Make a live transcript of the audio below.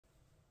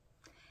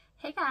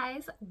Hey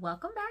guys,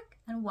 welcome back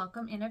and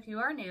welcome in if you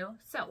are new.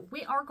 So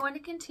we are going to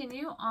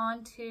continue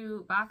on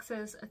to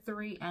boxes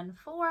 3 and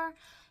 4.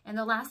 In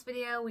the last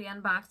video, we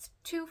unboxed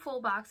 2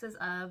 full boxes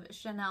of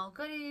Chanel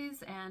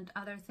goodies and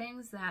other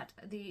things that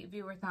the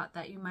viewer thought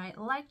that you might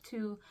like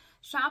to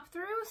shop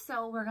through.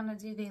 So we're going to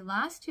do the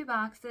last 2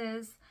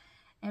 boxes.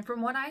 And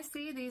from what I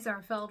see, these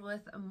are filled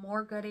with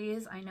more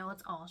goodies. I know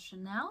it's all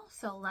Chanel,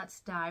 so let's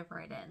dive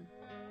right in.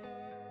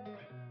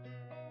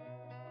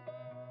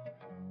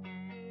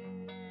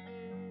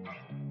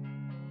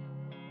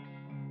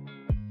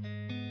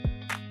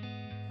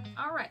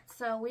 All right,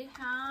 so we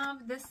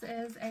have, this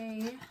is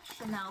a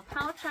Chanel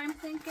pouch, I'm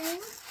thinking.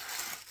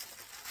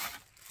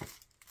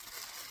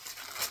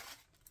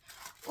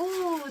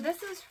 Ooh,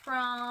 this is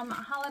from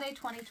Holiday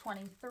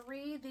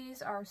 2023.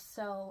 These are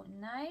so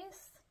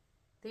nice.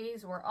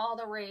 These were all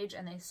the rage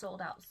and they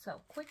sold out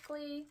so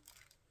quickly.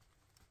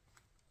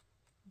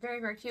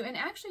 Very, very cute. And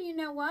actually, you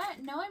know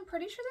what? No, I'm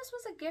pretty sure this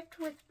was a gift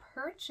with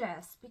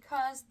purchase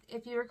because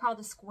if you recall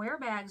the square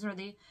bags or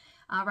the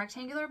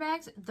rectangular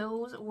bags,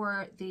 those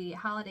were the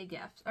holiday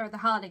gift or the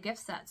holiday gift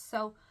sets.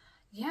 So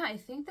yeah, I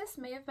think this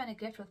may have been a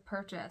gift with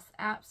purchase.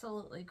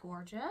 Absolutely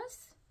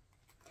gorgeous.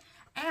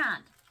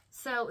 And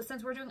so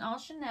since we're doing all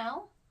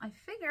Chanel, I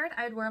figured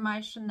I'd wear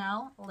my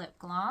Chanel lip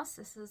gloss.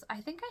 This is,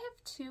 I think I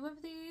have 2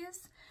 of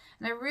these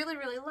and I really,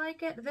 really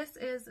like it. This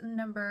is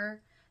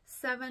number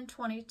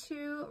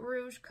 722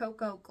 Rouge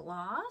Cocoa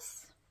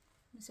Gloss.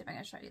 Let me see if I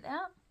can show you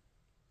that.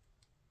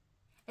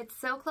 It's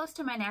so close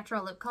to my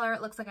natural lip color,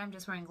 it looks like I'm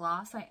just wearing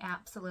gloss. I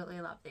absolutely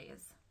love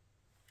these.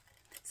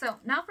 So,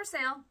 not for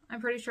sale.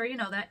 I'm pretty sure you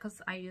know that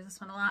because I use this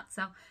one a lot.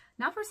 So,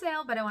 not for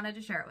sale, but I wanted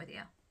to share it with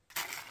you.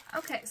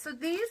 Okay, so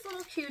these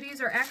little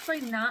cuties are actually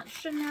not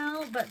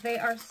Chanel, but they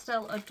are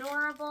still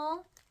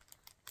adorable.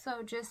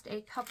 So, just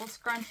a couple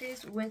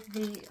scrunchies with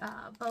the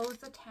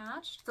bows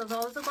attached. So,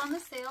 those will go on the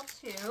sale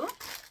too.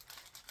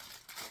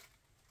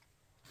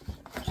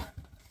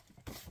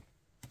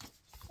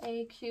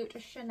 A cute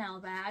Chanel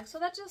bag. So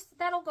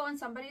that'll go in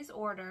somebody's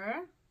order.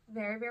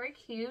 Very, very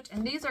cute.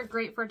 And these are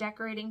great for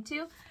decorating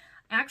too.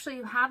 Actually,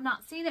 you have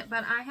not seen it,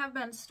 but I have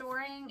been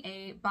storing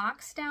a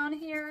box down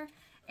here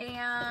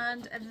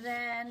and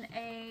then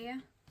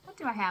what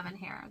do I have in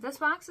here? This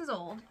box is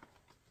old,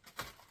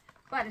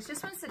 but it's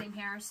just been sitting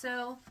here.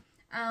 So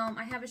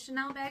I have a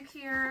Chanel bag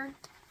here.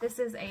 This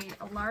is a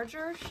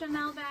larger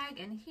Chanel bag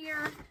in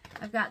here.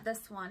 I've got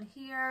this one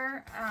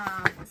here.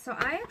 So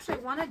I actually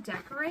want to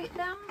decorate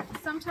them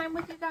sometime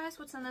with you guys.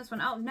 What's in this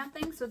one? Oh,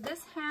 nothing. So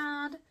this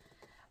had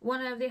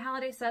one of the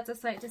holiday sets, a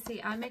Sight to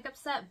See eye makeup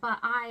set, but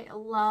I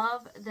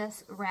love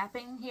this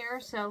wrapping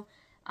here. So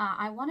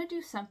I want to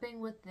do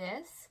something with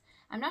this.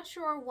 I'm not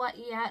sure what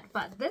yet,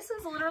 but this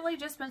has literally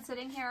just been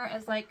sitting here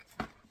as like,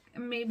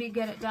 maybe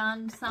get it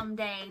done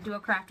someday, do a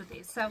craft with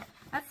these. So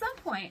at some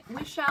point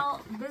we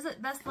shall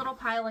visit this little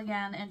pile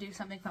again and do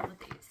something fun with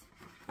these.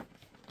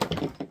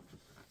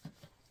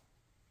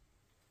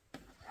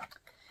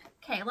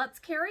 Okay, let's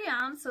carry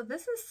on. So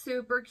this is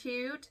super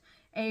cute.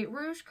 A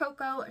Rouge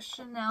Cocoa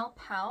Chanel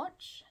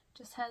pouch.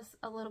 Just has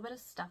a little bit of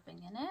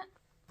stuffing in it.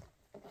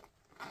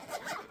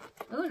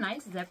 Ooh,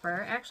 nice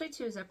zipper. Actually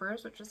 2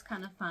 zippers, which is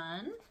kind of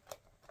fun.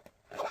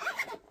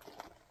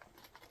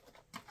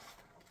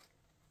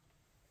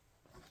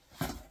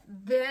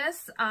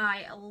 This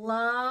I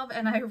love,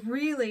 and I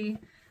really,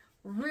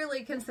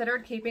 really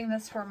considered keeping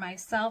this for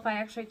myself. I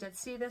actually did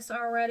see this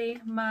already.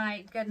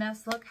 My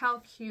goodness, look how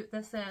cute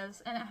this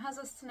is. And it has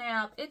a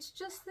snap. It's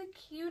just the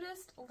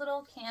cutest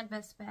little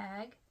canvas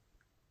bag.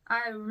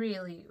 I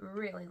really,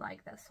 really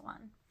like this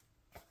one.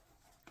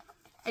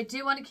 I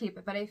do want to keep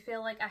it, but I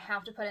feel like I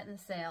have to put it in the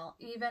sale,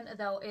 even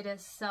though it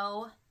is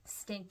so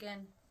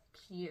stinking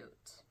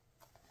cute.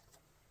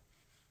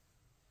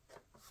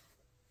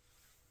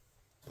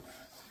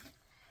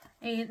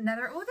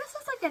 Another, oh, this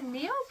is like a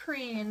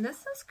neoprene.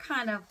 This is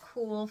kind of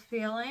cool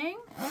feeling.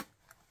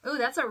 Oh,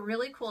 that's a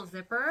really cool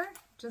zipper.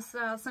 Just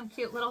some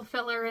cute little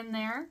filler in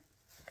there.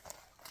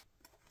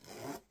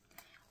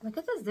 Look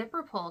at the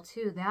zipper pull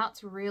too.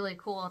 That's really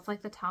cool. It's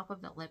like the top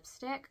of the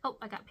lipstick. Oh,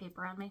 I got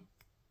paper on me.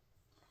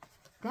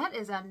 That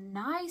is a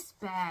nice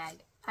bag.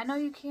 I know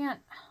you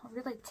can't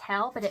really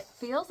tell, but it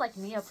feels like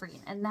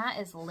neoprene, and that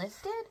is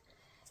lifted.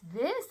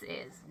 This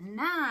is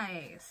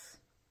nice.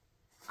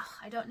 Oh,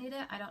 I don't need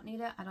it. I don't need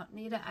it. I don't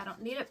need it. I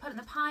don't need it. Put it in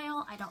the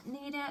pile. I don't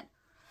need it.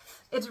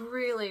 It's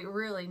really,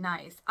 really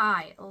nice.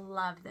 I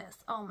love this.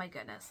 Oh my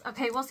goodness.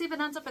 Okay, we'll see if it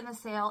ends up in the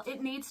sale.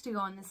 It needs to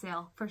go in the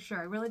sale for sure.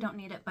 I really don't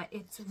need it, but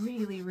it's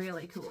really,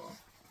 really cool.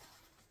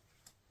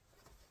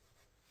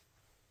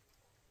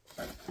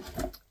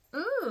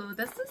 Ooh,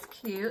 this is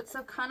cute.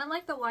 So kind of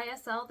like the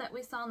YSL that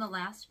we saw in the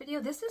last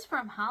video. This is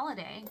from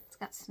Holiday. It's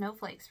got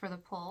snowflakes for the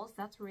pulls.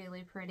 That's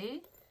really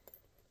pretty.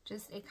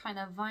 Just a kind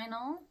of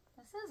vinyl.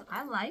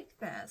 I like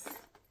this.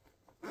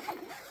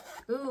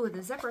 Ooh,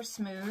 the zipper's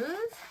smooth.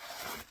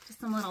 Just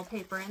some little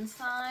paper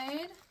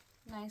inside.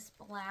 Nice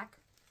black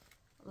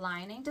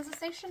lining. Does it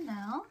say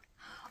Chanel?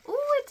 Ooh,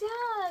 it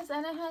does.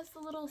 And it has the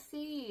little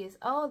C's.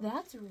 Oh,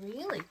 that's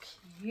really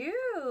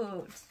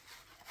cute.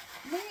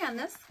 Man,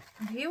 this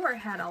viewer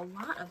had a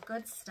lot of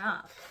good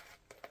stuff.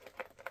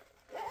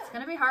 It's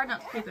going to be hard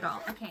not to keep it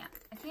all. I can't.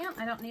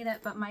 I don't need it,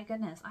 but my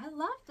goodness. I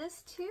love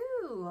this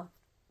too.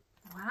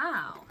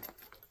 Wow.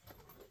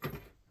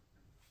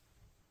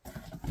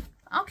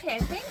 Okay, I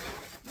think,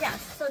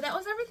 yes. So that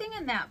was everything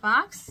in that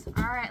box.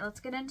 All right, let's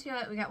get into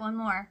it. We got one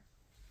more.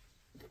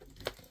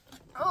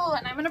 Oh,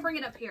 and I'm going to bring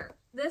it up here.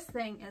 This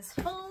thing is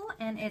full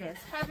and it is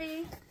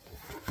heavy.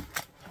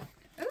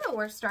 Ooh,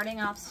 we're starting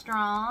off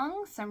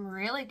strong. Some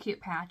really cute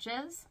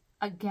patches.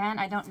 Again,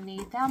 I don't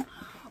need them.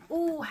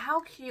 Ooh, how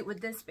cute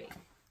would this be?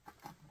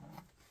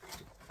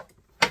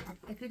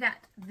 If you got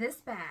this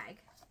bag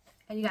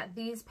and you got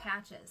these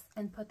patches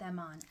and put them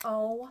on.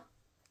 Oh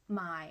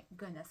my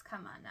goodness,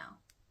 come on now.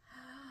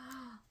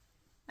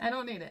 I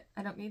don't need it.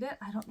 I don't need it.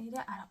 I don't need it.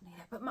 I don't need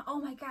it. But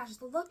oh my gosh,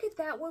 look at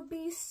that. Would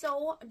be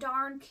so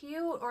darn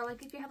cute. Or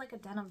like if you had like a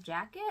denim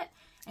jacket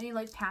and you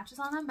like patches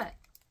on them, but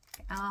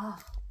oh.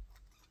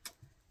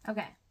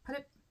 Okay, put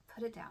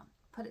it down.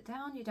 Put it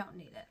down. You don't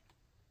need it.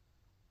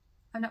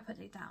 I'm not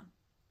putting it down.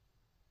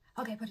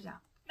 Okay, put it down.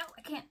 No,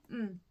 I can't.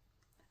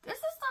 This is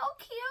so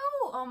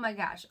cute. Oh my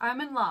gosh,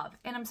 I'm in love.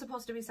 And I'm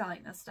supposed to be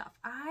selling this stuff.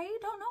 I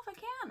don't know if I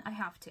can. I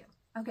have to.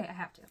 Okay, I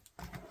have to.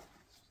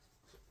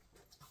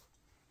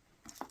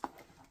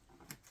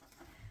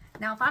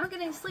 Now, if I don't get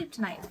any sleep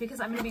tonight, it's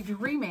because I'm going to be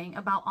dreaming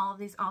about all of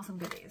these awesome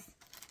goodies.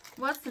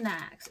 What's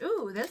next?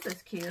 Ooh, this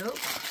is cute.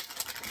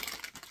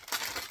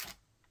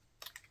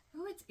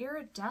 Ooh, it's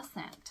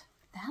iridescent.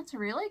 That's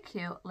really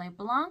cute. Le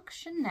Blanc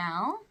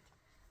Chanel.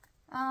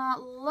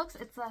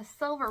 It's a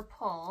silver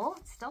pull.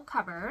 It's still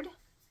covered.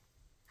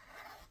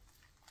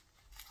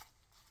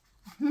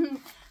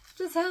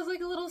 Just has like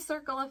a little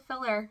circle of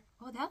filler.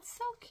 Oh, that's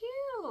so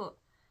cute.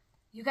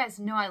 You guys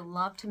know I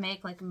love to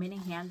make like mini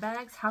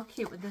handbags. How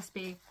cute would this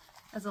be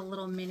as a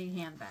little mini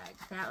handbag?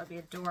 That would be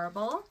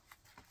adorable.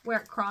 Wear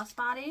it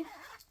crossbody.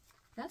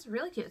 That's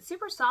really cute. It's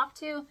super soft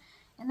too.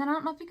 And then I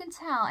don't know if you can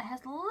tell, it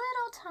has little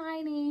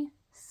tiny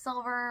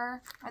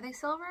silver. Are they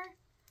silver?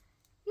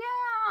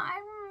 Yeah,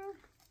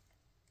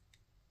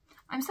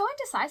 I'm so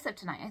indecisive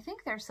tonight. I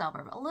think they're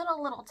silver, but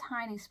little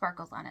tiny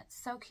sparkles on it.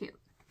 So cute.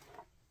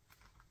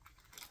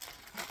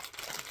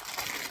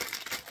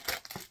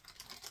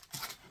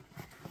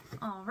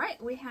 All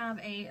right, we have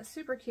a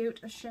super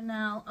cute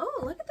Chanel.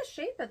 Oh, look at the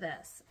shape of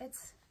this.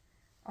 It's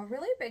a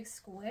really big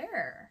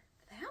square.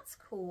 That's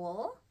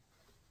cool.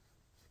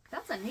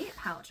 That's a neat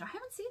pouch. I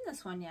haven't seen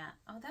this one yet.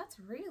 Oh, that's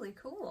really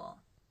cool.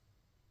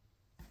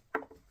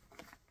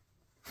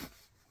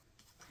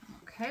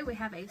 Okay, we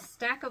have a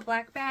stack of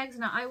black bags.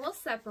 Now, I will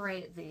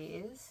separate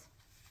these.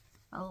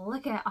 Oh,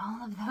 look at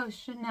all of those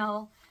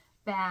Chanel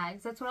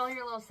bags. That's what all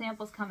your little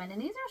samples come in.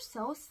 And these are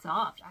so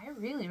soft. I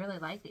really, really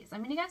like these. I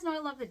mean, you guys know I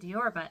love the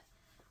Dior, but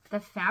the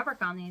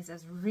fabric on these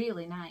is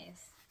really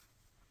nice.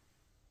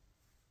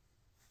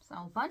 So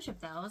a bunch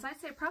of those.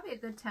 I'd say probably a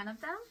good 10 of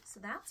them.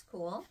 So that's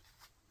cool.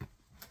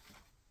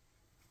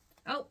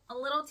 Oh, a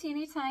little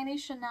teeny tiny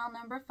Chanel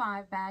No.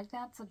 5 bag.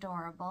 That's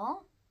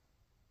adorable.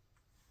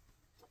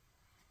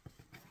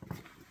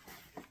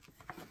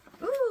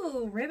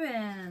 Ooh,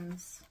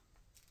 ribbons.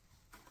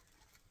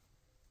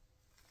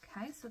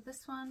 Okay, so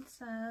this one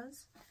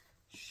says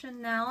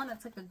Chanel, and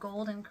it's like a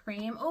golden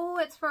cream. Oh,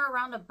 it's for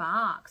around a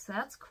box.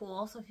 That's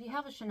cool. So if you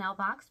have a Chanel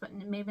box, but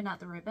maybe not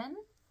the ribbon,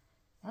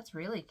 that's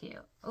really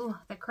cute. Oh,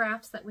 the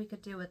crafts that we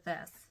could do with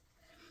this.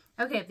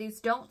 Okay, if these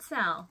don't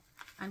sell,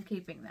 I'm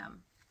keeping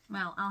them.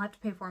 Well, I'll have to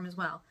pay for them as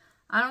well.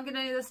 I don't get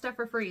any of this stuff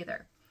for free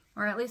either.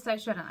 Or at least I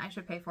shouldn't. I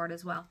should pay for it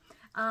as well.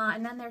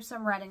 And then there's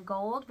some red and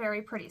gold.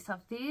 Very pretty. So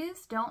if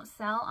these don't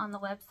sell on the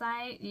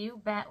website, you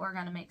bet we're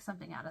going to make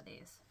something out of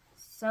these.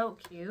 So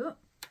cute.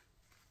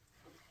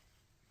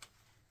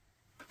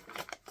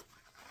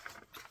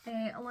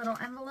 A little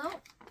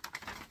envelope.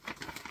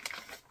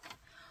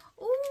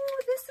 Ooh,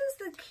 this is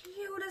the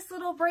cutest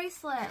little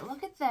bracelet.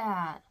 Look at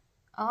that.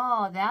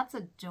 Oh, that's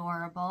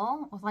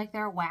adorable. With like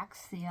their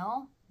wax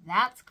seal.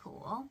 That's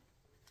cool.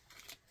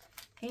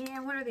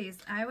 And what are these?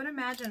 I would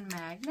imagine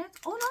magnets.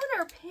 Oh no,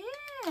 they're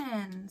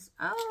pins.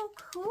 Oh,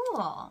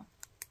 cool.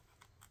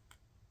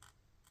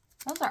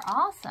 Those are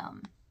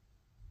awesome.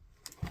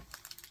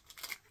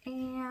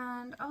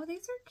 And, oh,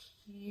 these are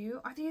cute.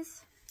 Are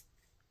these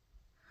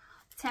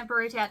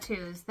temporary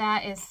tattoos?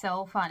 That is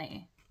so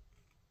funny.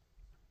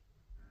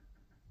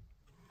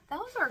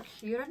 Those are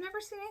cute. I've never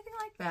seen anything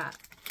like that.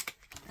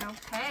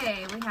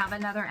 Okay, we have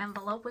another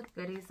envelope with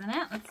goodies in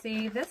it. Let's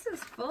see. This is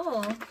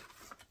full.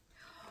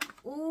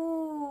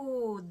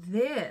 Ooh,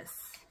 this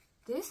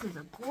is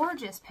a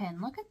gorgeous pin.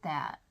 Look at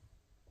that.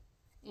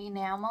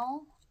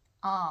 Enamel.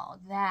 Oh,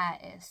 that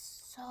is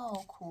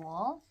so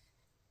cool.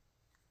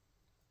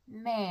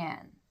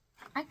 Man,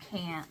 I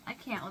can't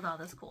with all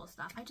this cool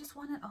stuff. I just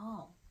want it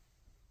all.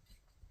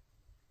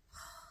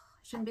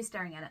 Shouldn't be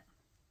staring at it.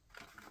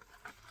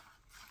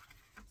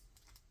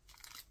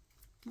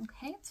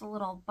 Okay, it's a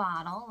little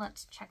bottle.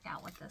 Let's check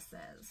out what this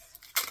is.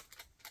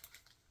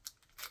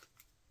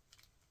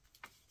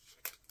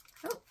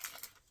 Oh,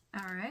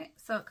 all right.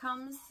 So it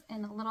comes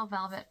in a little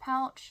velvet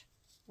pouch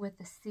with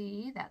the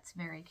C. That's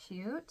very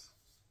cute.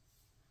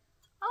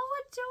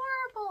 Oh,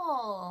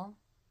 adorable.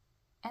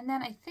 And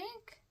then I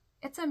think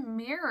it's a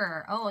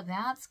mirror. Oh,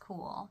 that's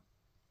cool.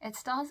 It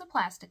still has a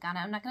plastic on it.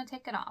 I'm not going to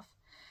take it off.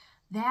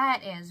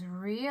 That is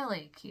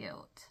really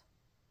cute.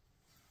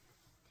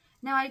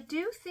 Now, I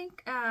do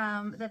think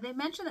that they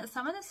mentioned that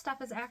some of this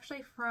stuff is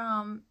actually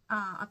from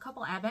a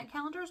couple advent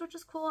calendars, which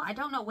is cool. I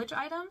don't know which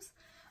items,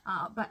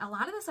 but a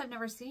lot of this I've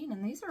never seen,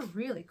 and these are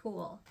really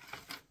cool.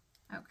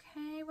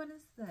 Okay, what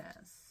is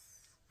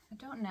this? I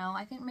don't know.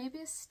 I think maybe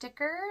a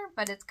sticker,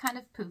 but it's kind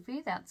of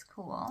poofy. That's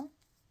cool.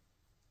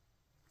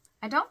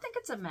 I don't think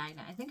it's a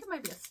magnet. I think it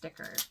might be a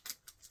sticker.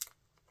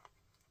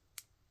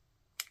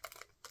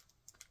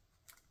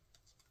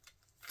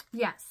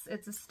 Yes,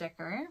 it's a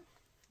sticker.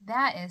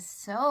 That is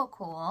so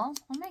cool.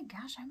 Oh my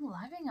gosh, I'm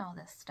loving all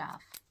this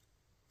stuff.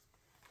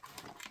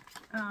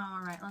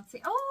 All right, let's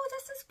see. Oh,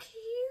 this is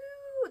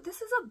cute.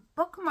 This is a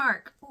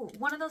bookmark. Oh,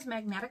 one of those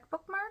magnetic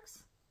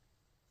bookmarks.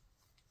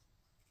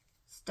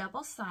 It's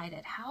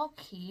double-sided. How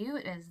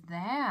cute is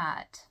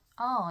that?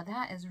 Oh,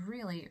 that is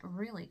really,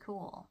 really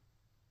cool.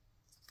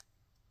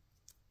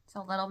 It's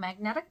a little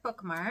magnetic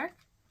bookmark.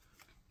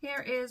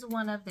 Here is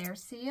one of their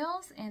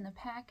seals in the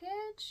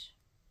package.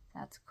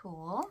 That's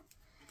cool.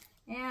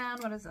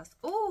 And what is this?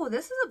 Oh,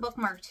 this is a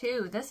bookmark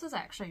too. This is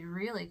actually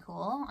really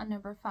cool. A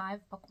number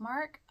 5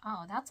 bookmark.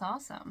 Oh, that's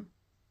awesome.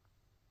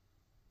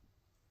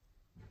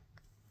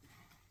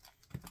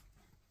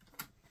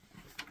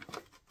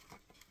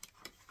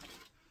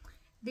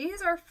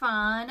 These are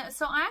fun.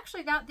 So I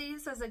actually got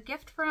these as a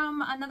gift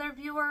from another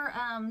viewer.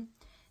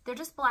 They're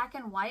just black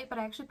and white, but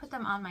I actually put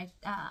them on my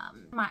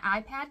my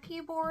iPad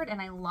keyboard,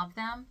 and I love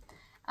them.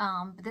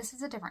 But this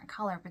is a different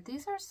color, but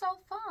these are so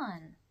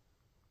fun.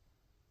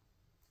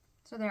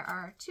 So there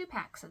are 2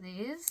 packs of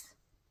these.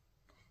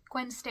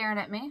 Quinn's staring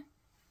at me,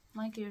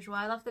 like usual.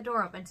 I left the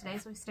door open today,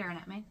 so he's staring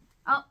at me.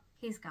 Oh,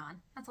 he's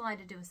gone. That's all I had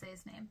to do was say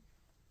his name.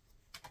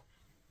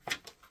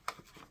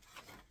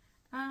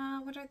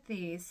 What are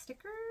these?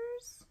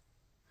 Stickers?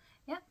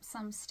 Yep,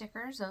 some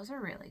stickers. Those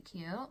are really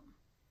cute.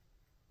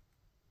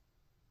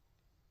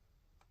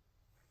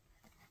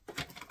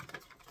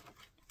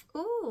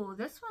 Ooh,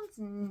 this one's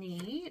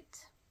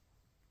neat.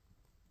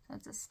 So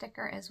it's a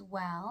sticker as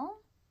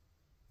well.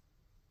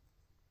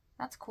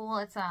 That's cool.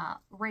 It's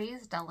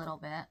raised a little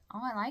bit.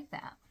 Oh, I like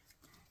that.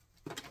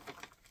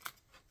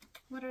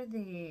 What are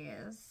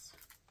these?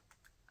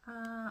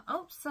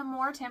 Oh, some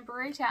more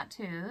temporary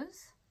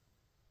tattoos.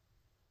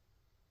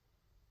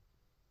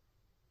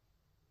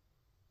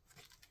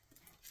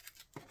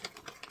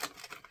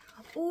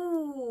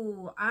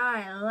 Ooh,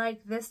 I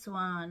like this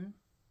one.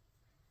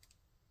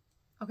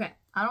 Okay,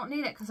 I don't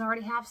need it because I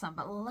already have some,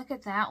 but look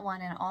at that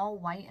one in all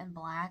white and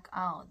black.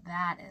 Oh,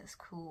 that is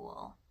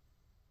cool.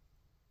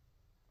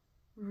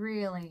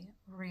 Really,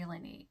 really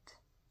neat.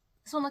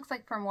 This one looks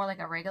like for more like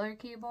a regular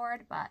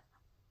keyboard, but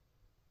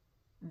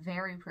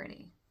very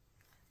pretty.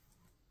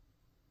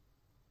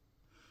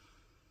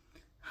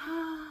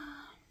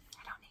 I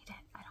don't need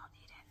it. I don't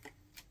need it.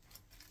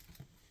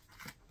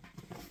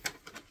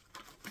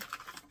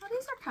 Well,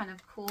 these are kind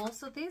of cool.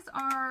 So these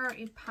are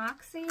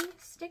epoxy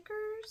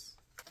stickers.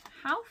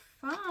 How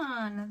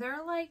fun.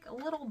 They're like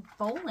little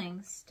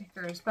bowling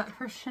stickers, but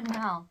for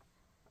Chanel.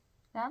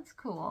 That's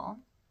cool.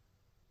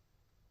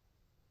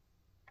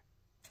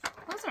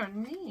 Those are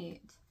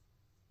neat.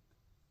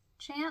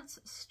 Chance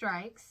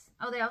Strikes.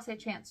 Oh, they all say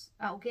Chance.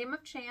 Oh, Game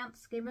of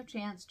Chance, Game of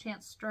Chance,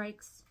 Chance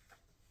Strikes.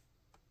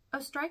 Oh,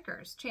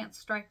 Strikers, Chance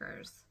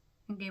Strikers,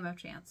 and Game of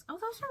Chance. Oh,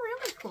 those are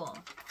really cool.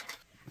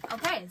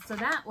 Okay, so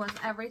that was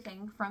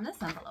everything from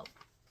this envelope.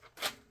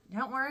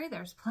 Don't worry,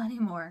 there's plenty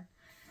more.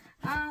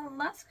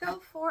 Let's go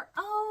for,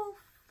 oh,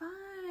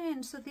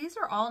 fun. So these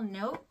are all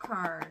note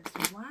cards.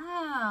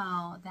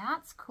 Wow,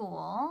 that's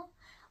cool.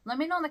 Let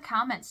me know in the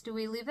comments, do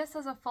we leave this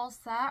as a full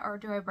set or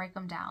do I break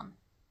them down?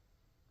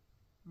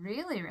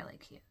 Really, really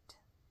cute.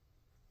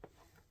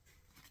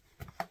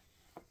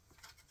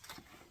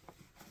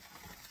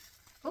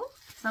 Oh,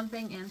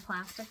 something in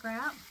plastic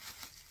wrap.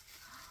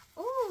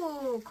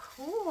 Oh,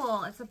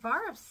 cool. It's a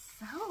bar of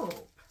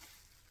soap.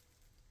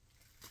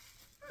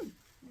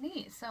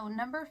 Neat. So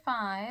number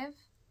 5,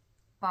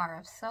 bar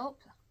of soap.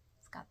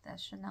 It's got the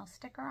Chanel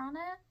sticker on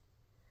it.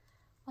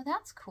 Well,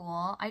 that's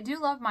cool. I do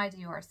love my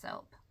Dior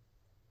soap.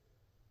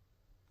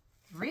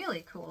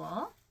 Really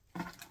cool.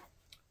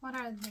 What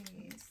are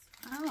these?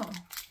 Oh,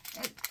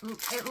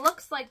 it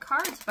looks like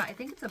cards, but I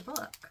think it's a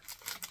book.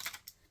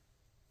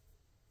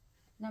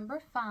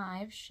 Number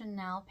 5,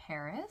 Chanel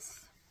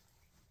Paris.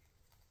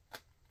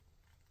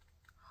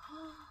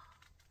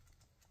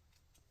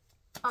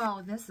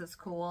 Oh, this is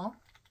cool.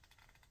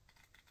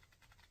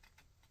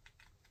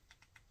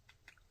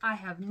 I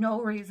have no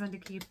reason to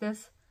keep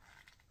this,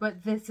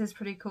 but this is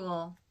pretty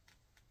cool.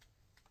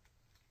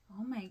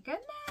 Oh my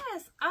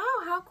goodness.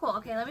 Oh, how cool.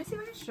 Okay, let me see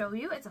if I can show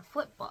you. It's a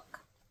flip book.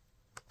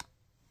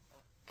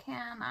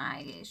 Can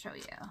I show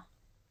you?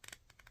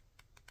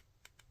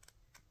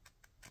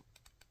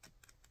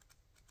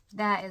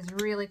 That is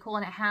really cool,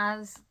 and it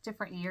has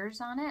different years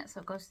on it,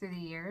 so it goes through the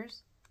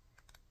years.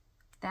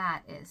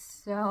 That is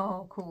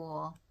so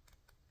cool.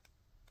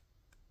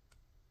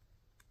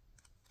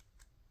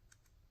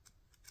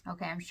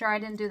 Okay, I'm sure I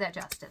didn't do that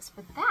justice,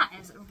 but that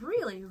is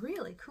really,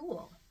 really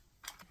cool.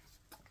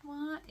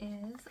 What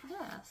is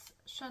this?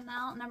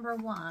 Chanel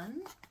 #1.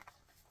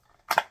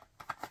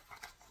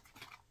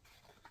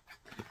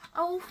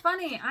 Oh,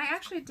 funny. I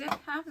actually did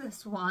have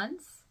this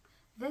once.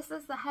 This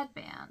is the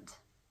headband.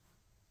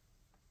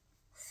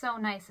 So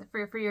nice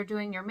for you're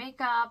doing your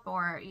makeup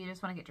or you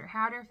just want to get your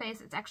hair out of your face.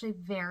 It's actually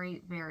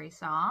very, very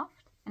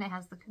soft. And it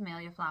has the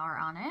camellia flower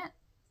on it.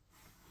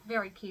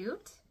 Very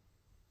cute.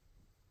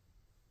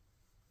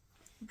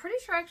 I'm pretty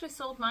sure I actually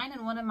sold mine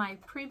in one of my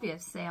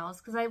previous sales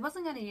because I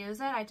wasn't going to use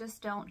it. I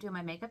just don't do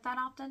my makeup that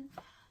often.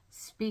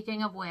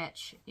 Speaking of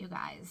which, you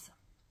guys,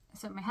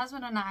 so my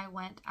husband and I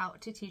went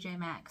out to TJ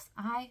Maxx.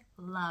 I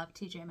love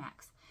TJ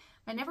Maxx.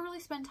 I never really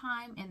spend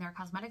time in their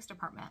cosmetics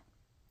department.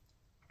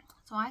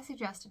 So I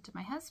suggested to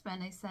my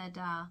husband, I said,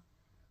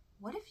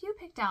 what if you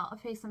picked out a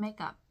face of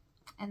makeup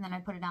and then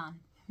I put it on?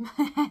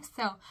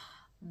 So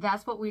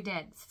that's what we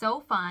did. So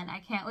fun. I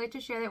can't wait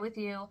to share that with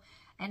you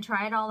and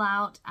try it all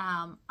out.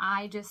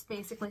 I just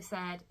basically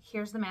said,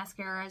 here's the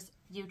mascaras,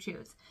 you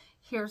choose.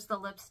 Here's the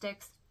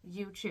lipsticks,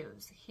 you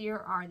choose. Here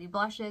are the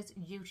blushes,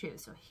 you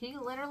choose. So he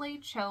literally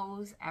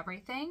chose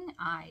everything.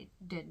 I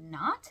did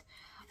not.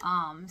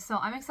 So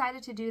I'm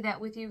excited to do that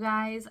with you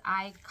guys.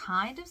 I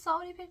kind of saw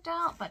what he picked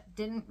out, but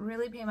didn't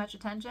really pay much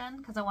attention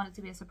because I want it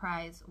to be a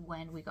surprise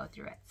when we go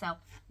through it. So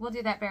we'll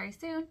do that very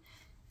soon.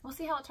 We'll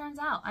see how it turns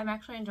out. I'm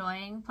actually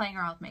enjoying playing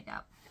around with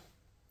makeup.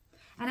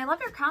 And I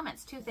love your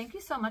comments too. Thank you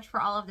so much for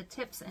all of the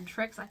tips and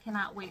tricks. I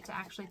cannot wait to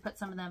actually put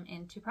some of them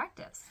into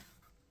practice.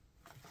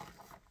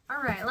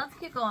 All right, let's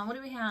keep going. What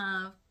do we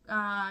have?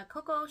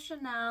 Coco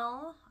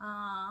Chanel,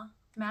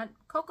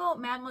 Coco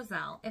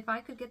Mademoiselle, if I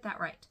could get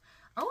that right.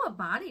 Oh, a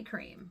body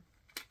cream.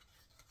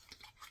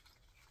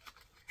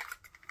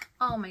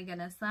 Oh my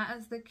goodness, that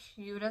is the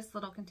cutest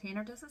little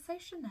container. Does it say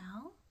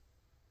Chanel?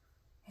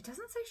 It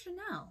doesn't say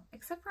Chanel,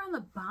 except for on the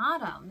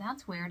bottom.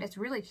 That's weird. It's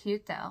really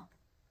cute though.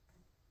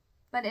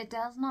 But it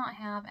does not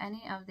have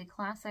any of the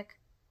classic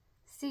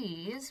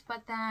C's,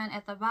 but then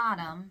at the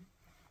bottom,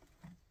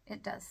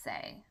 it does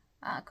say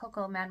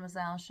Coco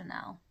Mademoiselle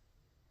Chanel.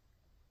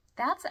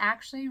 That's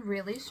actually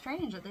really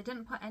strange that they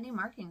didn't put any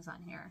markings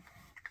on here.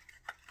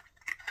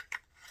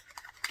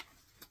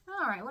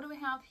 All right, what do we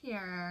have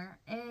here?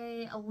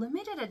 A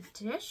limited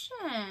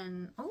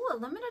edition. Oh, a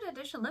limited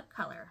edition lip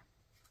color.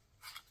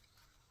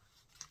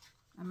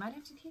 I might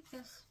have to keep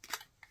this.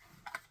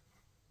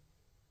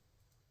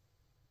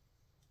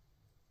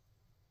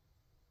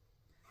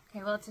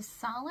 Okay, well, it's a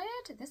solid.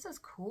 This is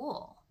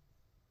cool.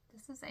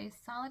 This is a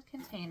solid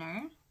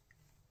container.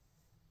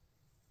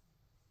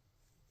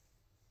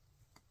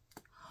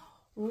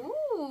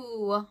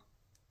 Ooh,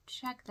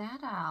 check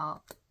that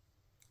out.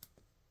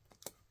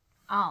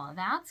 Oh,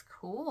 that's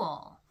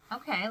cool.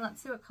 Okay,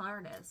 let's see what color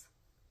it is.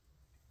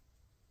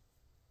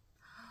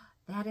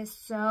 That is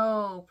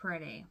so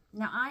pretty.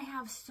 Now, I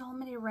have so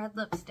many red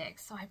lipsticks,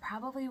 so I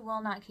probably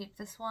will not keep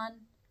this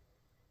one.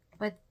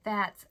 But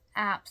that's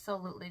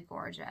absolutely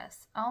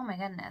gorgeous. Oh my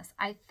goodness.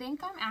 I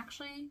think I'm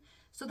actually,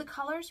 so the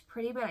color's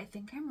pretty, but I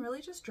think I'm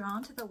really just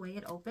drawn to the way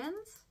it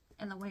opens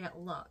and the way it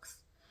looks.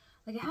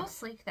 Like how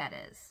sleek that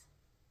is.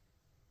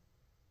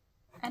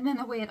 And then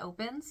the way it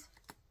opens.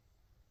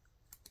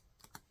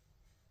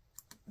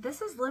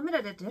 This is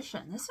limited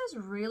edition. This is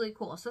really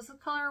cool. So this is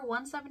color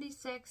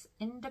 176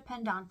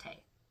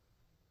 Independente.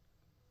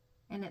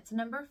 And it's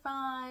number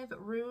 5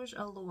 Rouge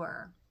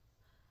Allure.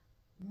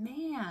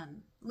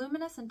 Man,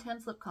 luminous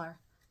intense lip color.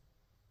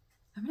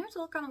 I'm gonna have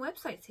to look on the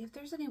website, see if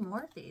there's any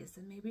more of these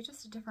and maybe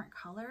just a different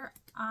color.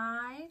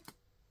 I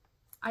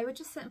would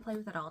just sit and play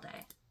with it all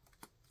day.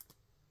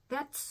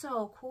 That's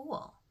so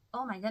cool.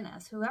 Oh my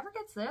goodness, whoever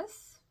gets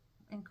this,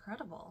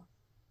 incredible.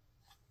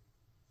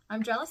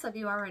 I'm jealous of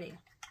you already.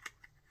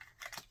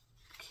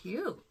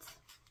 Cute.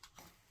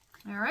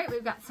 All right,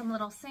 we've got some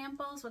little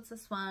samples. What's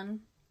this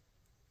one?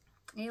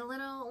 A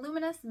little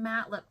luminous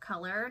matte lip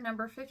color,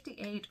 number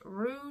 58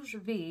 Rouge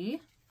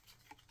V.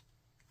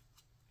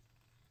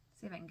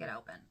 See if I can get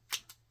open.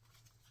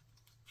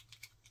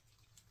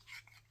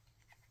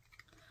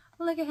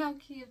 Look at how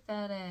cute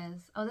that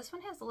is. Oh, this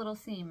one has a little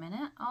seam in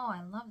it. Oh,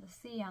 I love the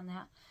C on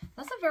that.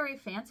 That's a very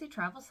fancy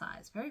travel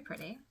size. Very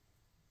pretty.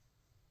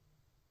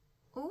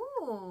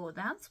 Ooh,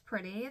 that's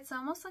pretty. It's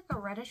almost like a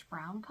reddish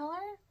brown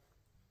color.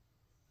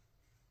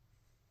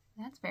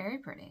 That's very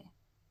pretty.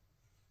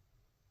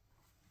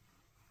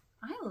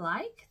 I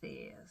like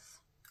these.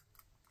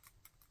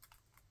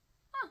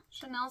 Huh,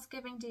 Chanel's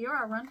giving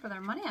Dior a run for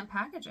their money on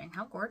packaging.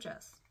 How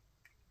gorgeous.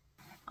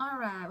 All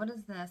right, what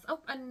is this? Oh,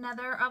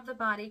 another of the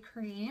body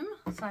cream.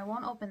 So I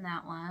won't open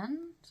that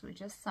one. So we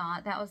just saw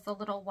it. That was the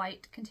little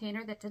white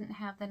container that didn't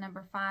have the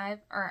number 5,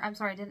 or I'm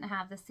sorry, didn't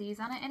have the C's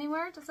on it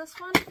anywhere. Does this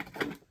one?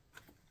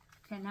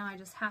 Okay, now I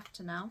just have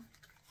to know.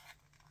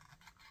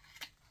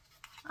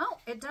 Oh,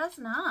 it does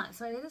not.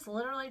 So it is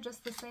literally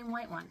just the same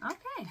white one.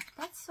 Okay,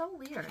 that's so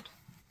weird.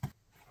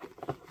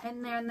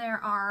 And then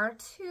there are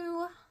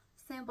 2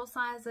 sample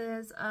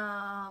sizes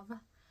of,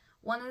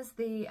 one is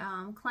the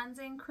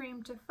cleansing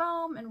cream to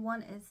foam, and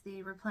one is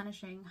the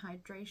replenishing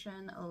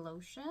hydration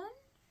lotion.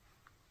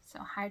 So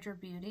Hydra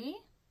Beauty.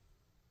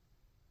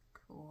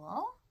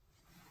 Cool.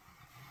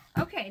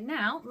 Okay,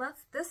 now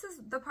this is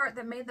the part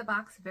that made the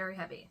box very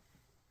heavy.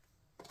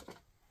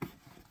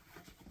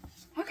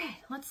 Okay,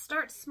 let's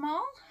start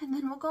small and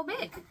then we'll go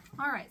big.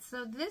 All right,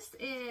 so this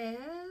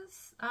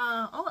is,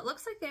 oh, it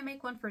looks like they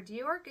make one for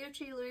Dior,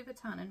 Gucci, Louis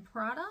Vuitton, and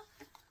Prada.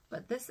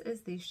 But this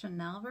is the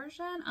Chanel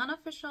version,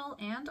 unofficial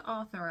and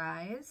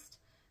authorized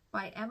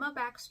by Emma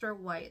Baxter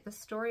White, the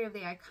story of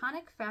the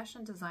iconic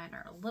fashion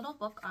designer, Little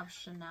Book of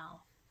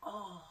Chanel.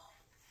 Oh,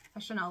 I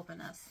shouldn't open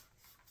this.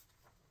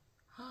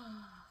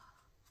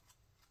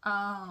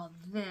 Oh,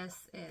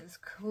 this is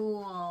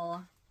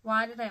cool.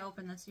 Why did I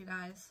open this, you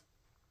guys?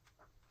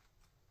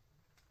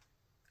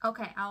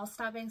 Okay, I'll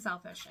stop being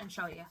selfish and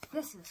show you.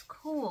 This is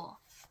cool.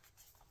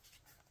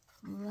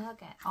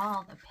 Look at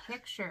all the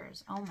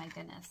pictures. Oh my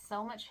goodness.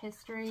 So much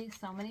history,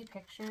 so many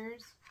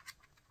pictures.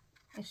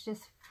 It's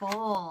just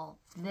full.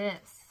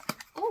 This.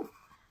 Ooh,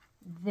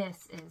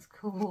 this is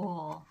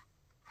cool.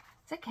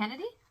 Is it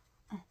Kennedy?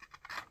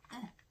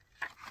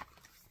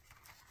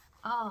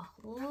 Oh,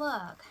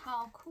 look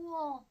how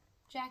cool.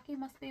 Jackie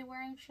must be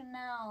wearing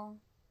Chanel.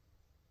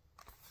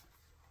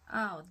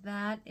 Oh,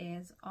 that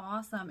is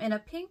awesome. In a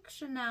pink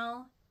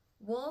Chanel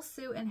wool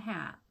suit and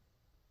hat.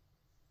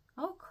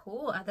 Oh,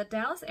 cool. At the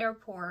Dallas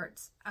airport.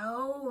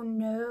 Oh,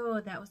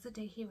 no. That was the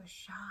day he was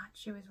shot.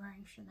 She was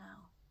wearing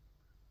Chanel.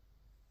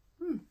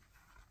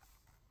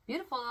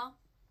 Beautiful, though.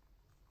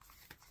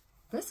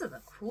 This is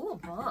a cool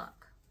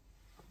book.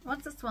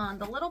 What's this one?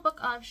 The Little Book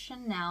of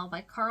Chanel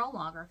by Karl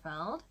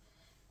Lagerfeld.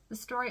 The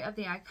story of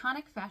the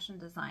iconic fashion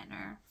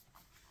designer.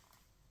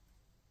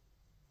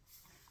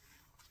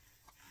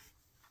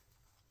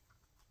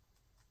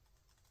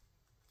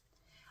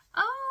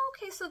 Oh,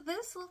 okay, so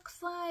this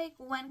looks like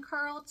when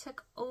Karl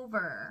took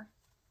over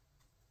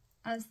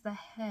as the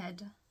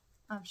head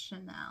of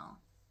Chanel.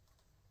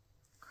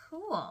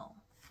 Cool.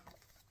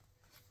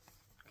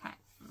 Okay,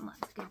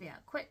 let's give you a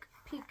quick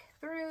peek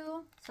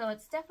through. So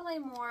it's definitely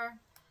more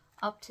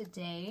up to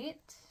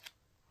date,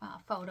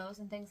 photos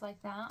and things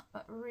like that,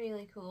 but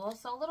really cool.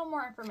 So a little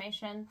more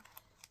information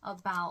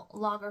about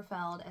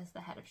Lagerfeld as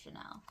the head of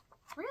Chanel.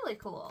 Really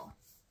cool.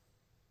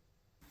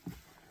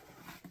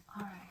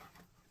 All right.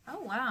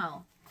 Oh,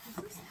 wow.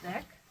 This is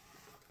thick.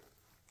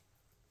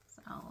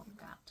 So we've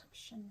got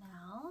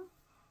Chanel.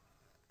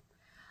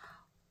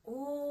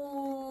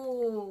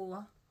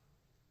 Oh,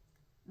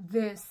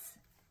 this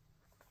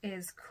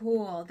is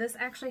cool. This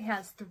actually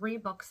has 3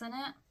 books in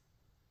it.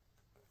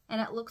 And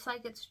it looks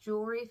like it's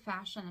jewelry,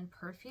 fashion, and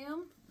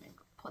perfume. Let me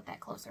put that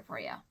closer for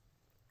you.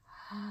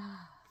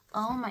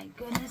 Oh my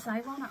goodness,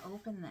 I want to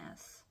open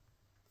this.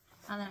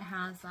 And then it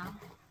has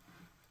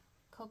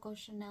Coco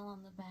Chanel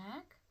on the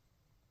back.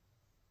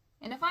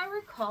 And if I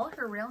recall,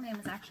 her real name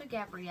is actually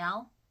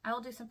Gabrielle. I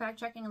will do some fact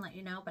checking and let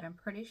you know, but I'm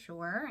pretty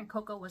sure. And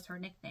Coco was her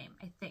nickname,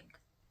 I think.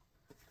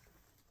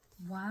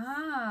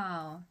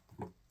 Wow.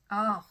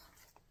 Oh,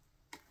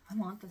 I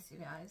want this, you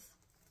guys.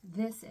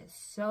 This is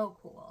so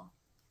cool.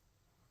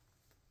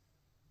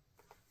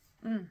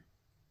 I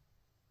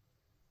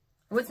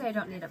would say I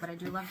don't need it, but I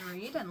do love to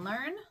read and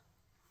learn.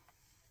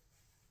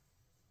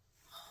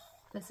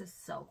 Oh, this is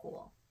so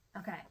cool.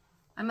 Okay,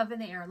 I'm up in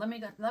the air. Let me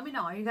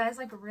know. Are you guys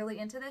like really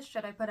into this?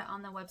 Should I put it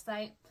on the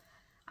website?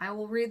 I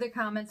will read the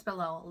comments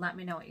below. Let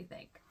me know what you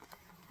think.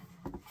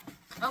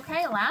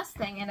 Okay, last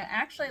thing, and it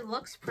actually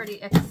looks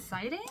pretty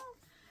exciting.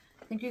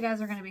 I think you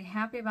guys are going to be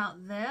happy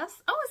about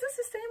this. Oh, is this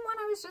the same one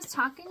I was just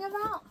talking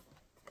about?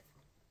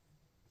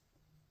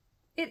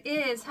 It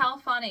is. How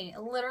funny.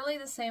 Literally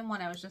the same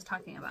one I was just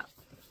talking about.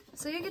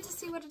 So you get to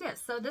see what it is.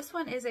 So this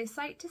one is a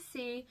Sight to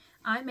See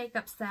eye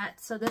makeup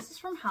set. So this is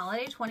from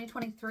Holiday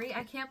 2023.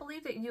 I can't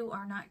believe that you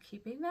are not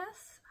keeping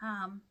this.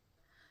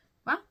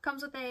 Well,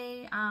 comes with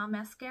a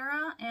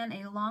mascara and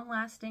a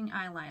long-lasting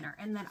eyeliner.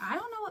 And then I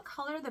don't know what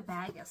color the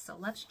bag is, so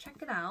let's check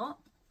it out.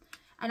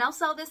 And I'll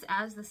sell this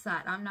as the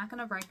set. I'm not going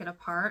to break it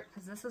apart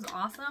because this is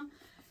awesome.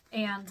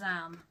 And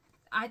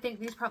I think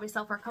these probably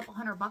sell for a couple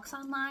 $100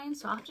 online,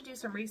 so I'll have to do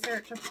some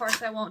research. Of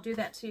course, I won't do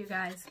that to you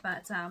guys,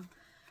 but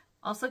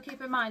also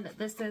keep in mind that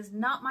this is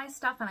not my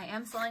stuff, and I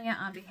am selling it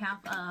on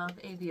behalf of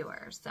a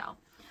viewer. So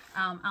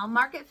I'll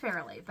mark it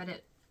fairly, but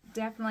it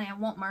definitely, I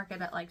won't mark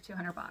it at like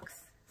 $200.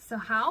 So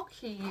how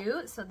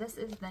cute. So this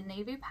is the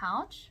navy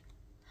pouch.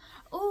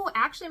 Oh,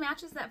 actually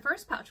matches that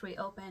first pouch we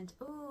opened.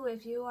 Oh,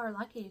 if you are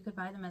lucky, you could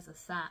buy them as a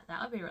set.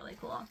 That would be really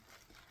cool.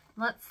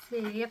 Let's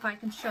see if I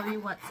can show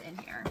you what's in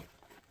here.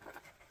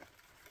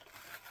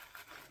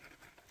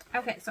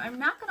 Okay, so I'm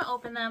not going to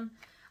open them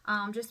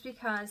just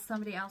because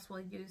somebody else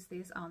will use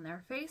these on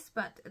their face,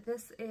 but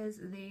this is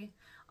the,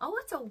 oh,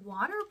 it's a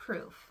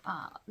waterproof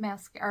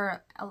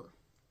mascara.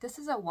 This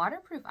is a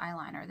waterproof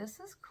eyeliner. This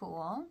is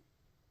cool.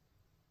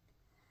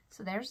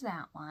 So there's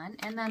that one.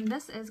 And then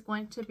this is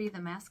going to be the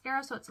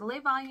mascara. So it's a Le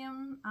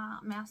Volume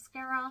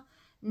Mascara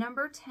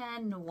number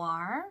 10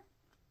 Noir.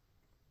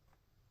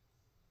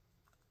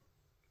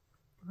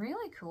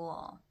 Really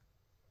cool.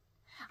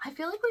 I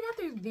feel like we got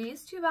through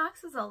these 2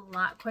 boxes a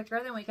lot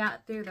quicker than we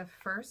got through the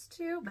first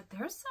 2, but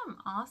there's some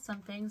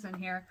awesome things in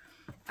here.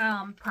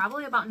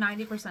 Probably about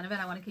 90% of it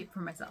I want to keep for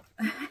myself.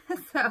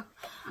 So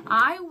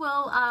I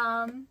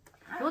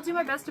will do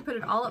my best to put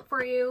it all up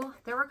for you.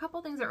 There were a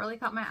couple things that really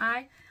caught my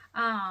eye.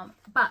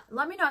 But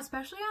let me know,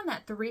 especially on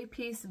that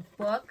 3-piece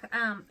book.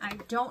 I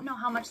don't know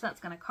how much that's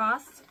going to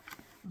cost.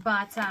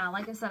 But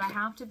like I said, I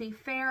have to be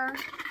fair,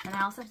 and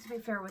I also have to be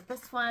fair with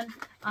this one.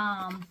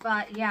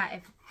 But yeah,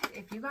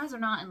 if you guys are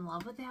not in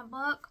love with that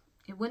book,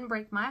 it wouldn't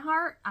break my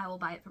heart. I will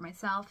buy it for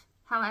myself.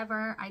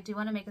 However, I do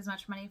want to make as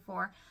much money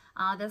for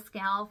this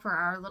gal for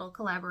our little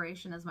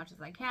collaboration as much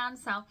as I can.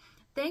 So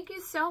thank you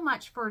so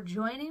much for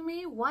joining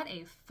me. What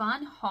a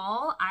fun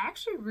haul. I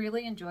actually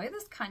really enjoy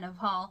this kind of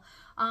haul.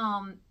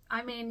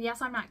 I mean,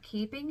 yes, I'm not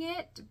keeping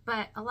it,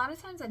 but a lot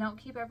of times I don't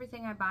keep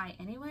everything I buy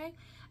anyway.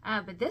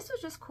 But this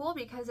was just cool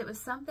because it was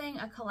something,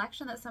 a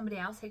collection that somebody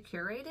else had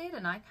curated,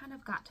 and I kind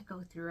of got to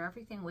go through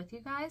everything with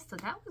you guys. So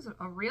that was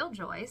a real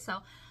joy. So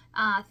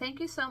thank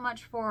you so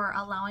much for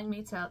allowing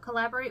me to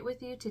collaborate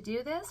with you to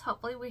do this.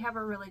 Hopefully we have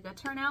a really good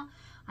turnout.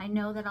 I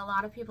know that a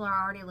lot of people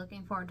are already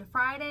looking forward to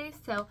Friday.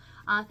 So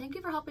thank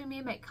you for helping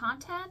me make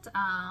content.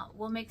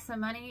 We'll make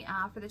some money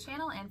for the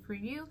channel and for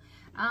you.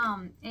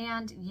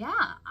 And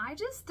yeah,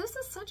 this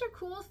is such a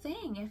cool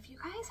thing. If you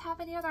guys have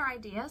any other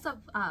ideas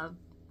of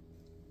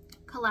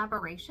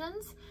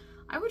collaborations,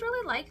 I would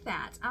really like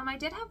that. I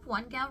did have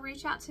one gal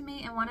reach out to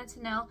me and wanted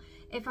to know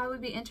if I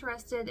would be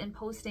interested in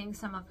posting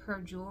some of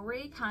her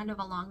jewelry kind of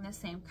along the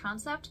same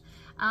concept.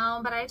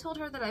 But I told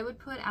her that I would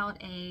put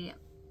out a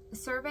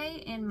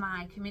survey in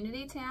my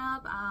community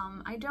tab.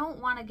 I don't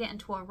want to get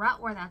into a rut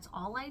where that's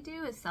all I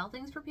do is sell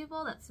things for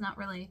people. That's not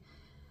really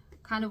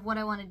kind of what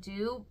I want to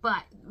do,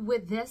 but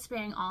with this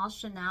being all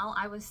Chanel,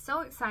 I was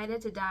so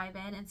excited to dive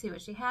in and see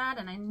what she had,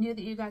 and I knew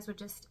that you guys would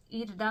just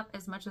eat it up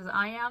as much as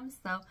I am.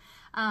 So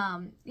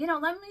you know,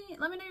 let me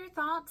know your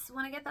thoughts.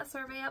 When I get that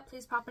survey up,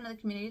 please pop into the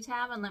community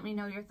tab and let me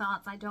know your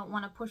thoughts. I don't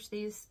want to push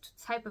these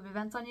type of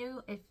events on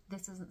you if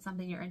this isn't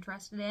something you're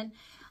interested in.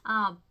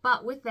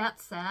 But with that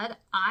said,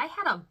 I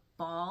had a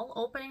ball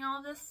opening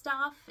all this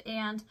stuff,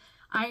 and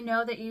I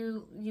know that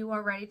you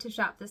are ready to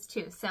shop this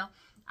too. So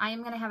I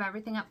am going to have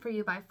everything up for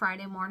you by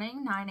Friday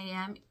morning, 9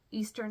 a.m.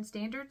 Eastern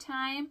Standard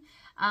Time.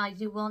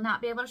 You will not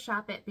be able to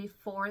shop it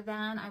before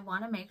then. I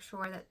want to make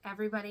sure that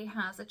everybody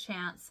has a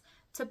chance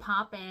to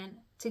pop in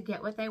to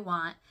get what they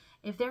want.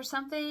 If there's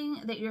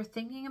something that you're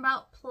thinking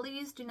about,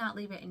 please do not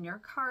leave it in your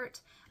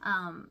cart.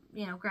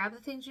 You know, grab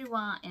the things you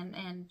want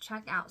and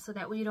check out so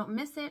that way you don't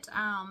miss it.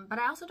 But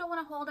I also don't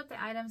want to hold up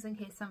the items in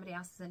case somebody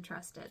else is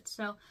interested.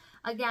 So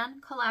again,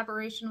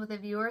 collaboration with a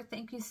viewer.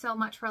 Thank you so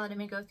much for letting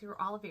me go through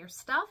all of your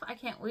stuff. I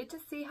can't wait to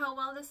see how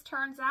well this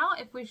turns out,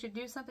 if we should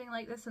do something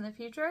like this in the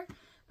future.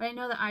 But I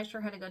know that I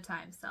sure had a good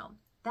time. So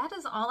that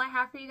is all I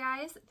have for you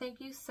guys. Thank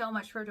you so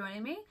much for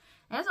joining me.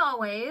 As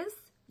always,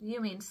 you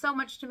mean so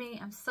much to me.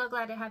 I'm so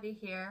glad to have you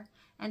here,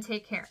 and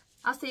take care.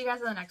 I'll see you guys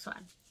in the next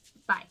one.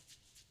 Bye.